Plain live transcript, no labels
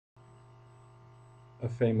A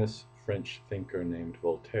famous French thinker named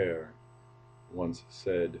Voltaire once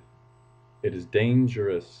said, "It is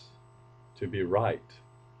dangerous to be right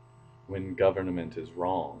when government is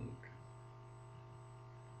wrong."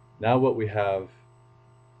 Now, what we have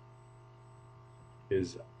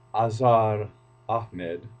is Azhar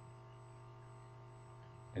Ahmed,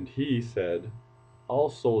 and he said, "All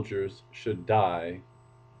soldiers should die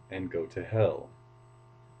and go to hell."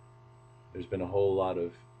 There's been a whole lot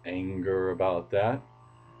of anger about that,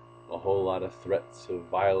 a whole lot of threats of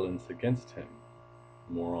violence against him.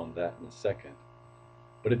 More on that in a second.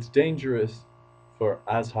 But it's dangerous for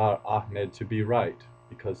Azhar Ahmed to be right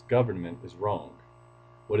because government is wrong.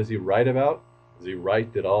 What is he right about? Is he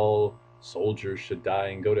right that all soldiers should die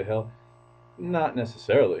and go to hell? Not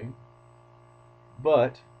necessarily.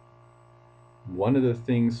 But one of the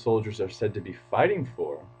things soldiers are said to be fighting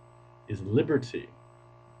for is liberty.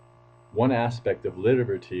 One aspect of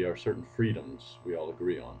liberty are certain freedoms we all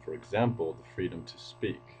agree on. For example, the freedom to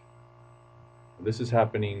speak. This is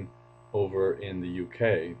happening over in the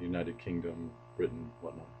UK, the United Kingdom, Britain,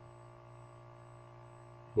 whatnot.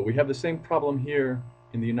 But we have the same problem here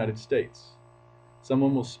in the United States.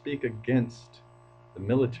 Someone will speak against the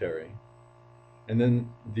military, and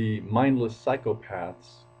then the mindless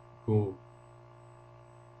psychopaths who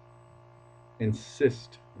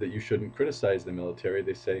insist that you shouldn't criticize the military,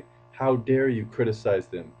 they say, "How dare you criticize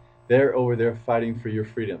them? They're over there fighting for your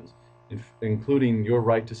freedoms, including your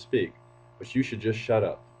right to speak, but you should just shut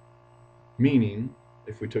up." Meaning,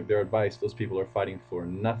 if we took their advice, those people are fighting for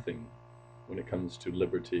nothing when it comes to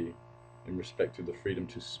liberty in respect to the freedom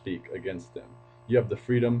to speak against them. You have the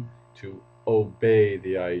freedom to obey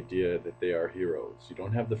the idea that they are heroes. You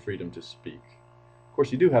don't have the freedom to speak. Of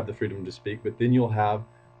course, you do have the freedom to speak, but then you'll have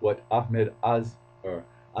what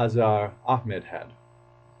Azhar Ahmed had,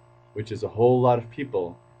 which is a whole lot of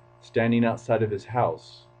people standing outside of his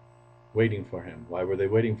house waiting for him. Why were they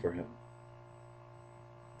waiting for him?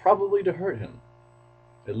 Probably to hurt him,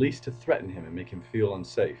 at least to threaten him and make him feel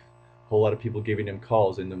unsafe. A whole lot of people giving him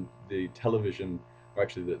calls in the television, or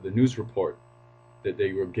actually the news report, that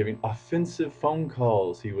they were giving offensive phone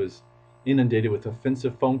calls. He was inundated with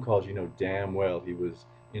offensive phone calls. You know damn well he was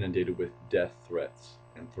inundated with death threats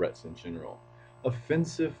and threats in general.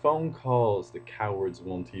 Offensive phone calls. The cowards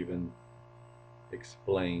won't even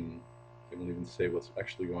explain. They won't even say what's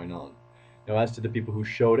actually going on. Now, as to the people who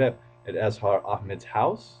showed up at Azhar Ahmed's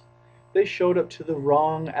house, they showed up to the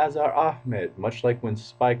wrong Azhar Ahmed, much like when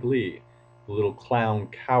Spike Lee, the little clown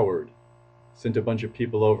coward, sent a bunch of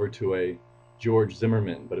people over to a George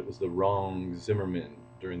Zimmerman, but it was the wrong Zimmerman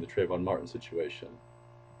during the Trayvon Martin situation.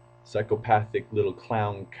 Psychopathic little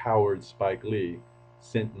clown coward Spike Lee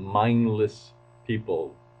sent mindless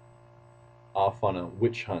people off on a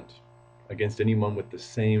witch hunt against anyone with the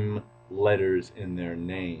same letters in their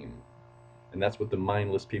name. And that's what the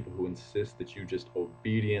mindless people who insist that you just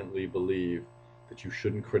obediently believe that you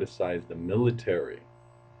shouldn't criticize the military,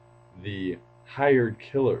 the hired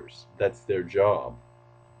killers, that's their job,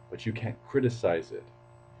 but you can't criticize it.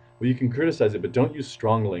 Well, you can criticize it, but don't use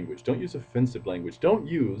strong language. Don't use offensive language. Don't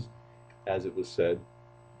use, as it was said,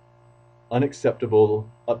 unacceptable,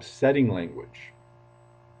 upsetting language.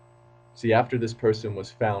 See, after this person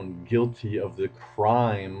was found guilty of the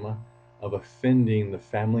crime of offending the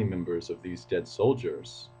family members of these dead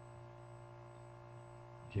soldiers,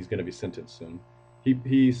 he's going to be sentenced soon.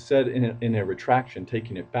 He said in a retraction,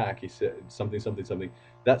 taking it back, he said something, something, something.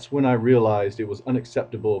 "That's when I realized it was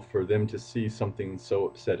unacceptable for them to see something so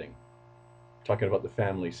upsetting." Talking about the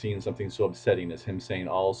family seeing something so upsetting as him saying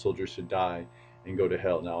all soldiers should die and go to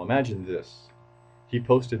hell. Now imagine this. He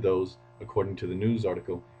posted those, according to the news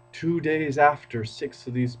article, 2 days after 6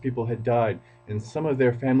 of these people had died, and some of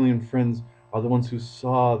their family and friends are the ones who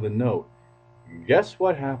saw the note. Guess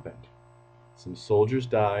what happened? Some soldiers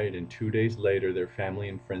died, and 2 days later their family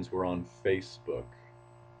and friends were on Facebook,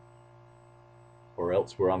 or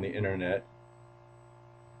else were on the internet,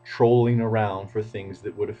 trolling around for things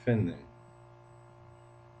that would offend them.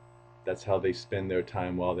 That's how they spend their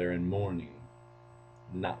time while they're in mourning.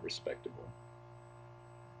 Not respectable.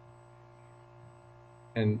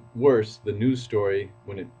 And worse, the news story,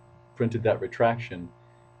 when it printed that retraction,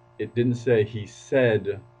 it didn't say he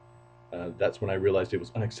said, "That's when I realized it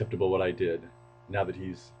was unacceptable what I did." Now that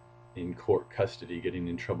he's in court custody getting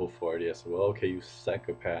in trouble for it, yes, well, okay, you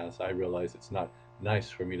psychopaths, I realize it's not nice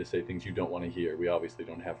for me to say things you don't want to hear. We obviously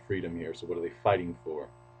don't have freedom here, so what are they fighting for?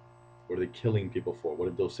 What are they killing people for? What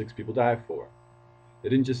did those 6 people die for? They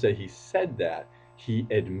didn't just say he said that, he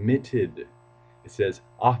admitted. It says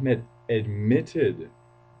Ahmed admitted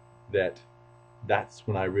that that's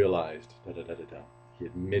when I realized, da da da da da. He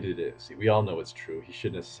admitted it. See, we all know it's true. He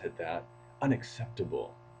shouldn't have said that.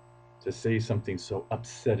 Unacceptable to say something so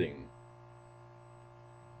upsetting.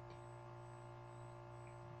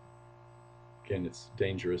 Again, it's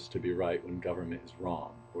dangerous to be right when government is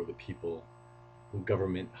wrong, or the people who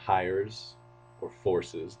government hires or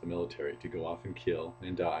forces, the military, to go off and kill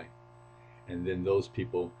and die. And then those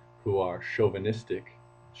people who are chauvinistic,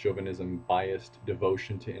 chauvinism, biased,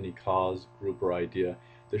 devotion to any cause, group, or idea,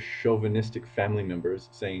 the chauvinistic family members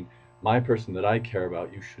saying, my person that I care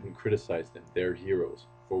about, you shouldn't criticize them. They're heroes.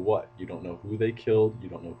 For what? You don't know who they killed, you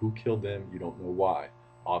don't know who killed them, you don't know why.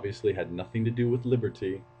 Obviously had nothing to do with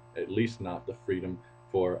liberty, at least not the freedom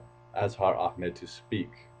for Azhar Ahmed to speak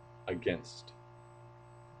against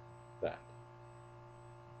that.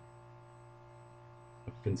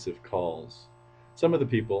 Offensive calls. Some of the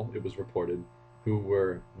people, it was reported, who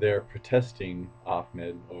were there protesting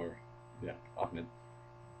Ahmed, Ahmed,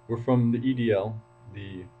 were from the EDL,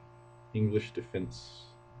 the English Defense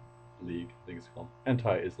League, I think it's called.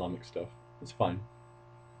 Anti-Islamic stuff. It's fine.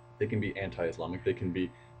 They can be anti-Islamic, they can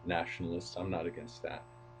be nationalists. I'm not against that.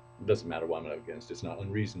 It doesn't matter what I'm not against. It's not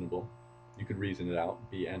unreasonable. You could reason it out,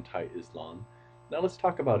 be anti-Islam. Now let's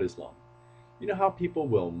talk about Islam. You know how people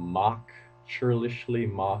will churlishly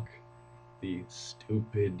mock the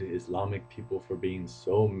stupid Islamic people for being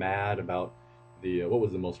so mad about what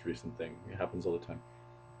was the most recent thing? It happens all the time.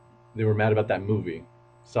 They were mad about that movie.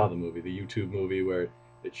 Saw the movie, the YouTube movie where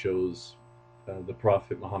it shows the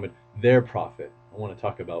Prophet Muhammad, their prophet. I want to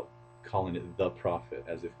talk about calling it the prophet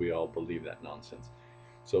as if we all believe that nonsense.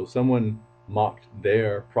 So someone mocked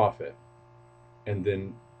their prophet, and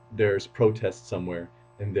then there's protests somewhere,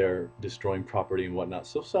 and they're destroying property and whatnot.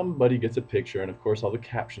 So somebody gets a picture, and of course all the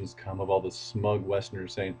captions come of all the smug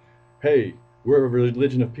Westerners saying, hey, we're a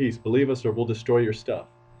religion of peace, believe us or we'll destroy your stuff.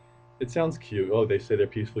 It sounds cute. Oh, they say they're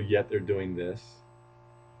peaceful, yet they're doing this.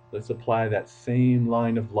 Let's apply that same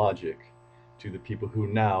line of logic to the people who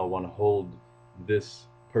now want to hold this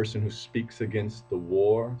person who speaks against the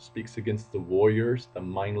war, speaks against the warriors, the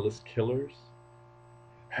mindless killers.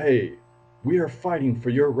 Hey, we are fighting for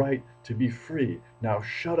your right to be free. Now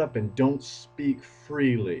shut up and don't speak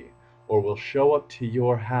freely, or we'll show up to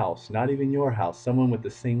your house, not even your house, someone with the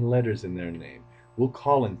same letters in their name. We'll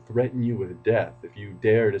call and threaten you with death if you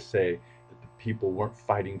dare to say that the people weren't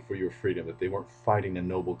fighting for your freedom, that they weren't fighting a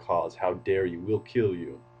noble cause. How dare you? We'll kill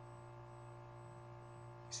you. You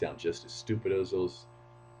sound just as stupid as those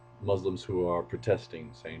Muslims who are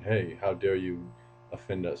protesting, saying, hey, how dare you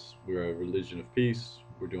offend us? We're a religion of peace.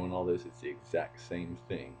 We're doing all this. It's the exact same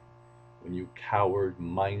thing. When you coward,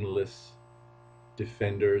 mindless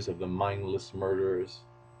defenders of the mindless murderers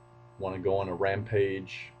want to go on a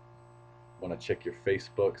rampage, want to check your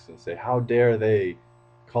Facebooks and say, how dare they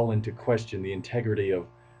call into question the integrity of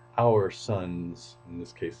our sons, in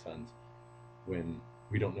this case sons, when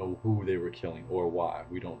we don't know who they were killing or why.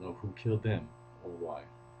 We don't know who killed them or why.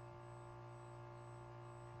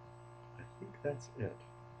 I think that's it.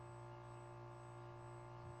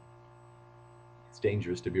 It's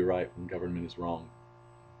dangerous to be right when government is wrong.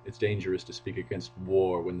 It's dangerous to speak against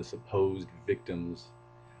war when the supposed victims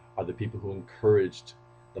are the people who encouraged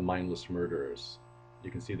the mindless murderers.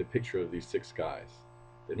 You can see the picture of these 6 guys.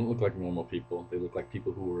 They don't look like normal people. They look like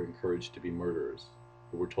people who were encouraged to be murderers,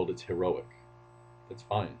 who were told it's heroic. That's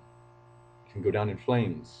fine. It can go down in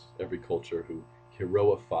flames, every culture who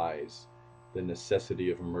heroifies the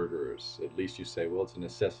necessity of murderers. At least you say, well, it's a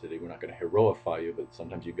necessity. We're not going to heroify you, but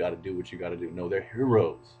sometimes you got to do what you got to do. No, they're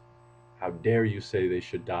heroes. How dare you say they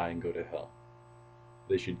should die and go to hell?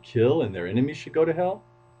 They should kill and their enemies should go to hell?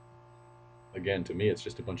 Again, to me, it's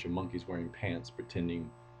just a bunch of monkeys wearing pants pretending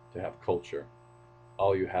to have culture.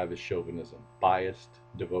 All you have is chauvinism, biased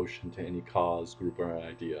devotion to any cause, group, or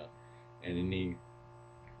idea, and any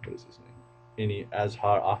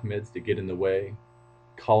Azhar Ahmeds that get in the way,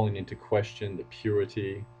 calling into question the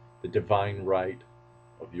purity, the divine right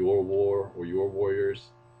of your war or your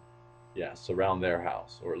warriors. Yeah, surround their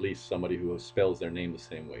house, or at least somebody who spells their name the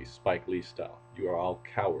same way, Spike Lee style. You are all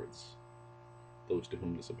cowards, those to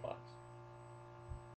whom this applies.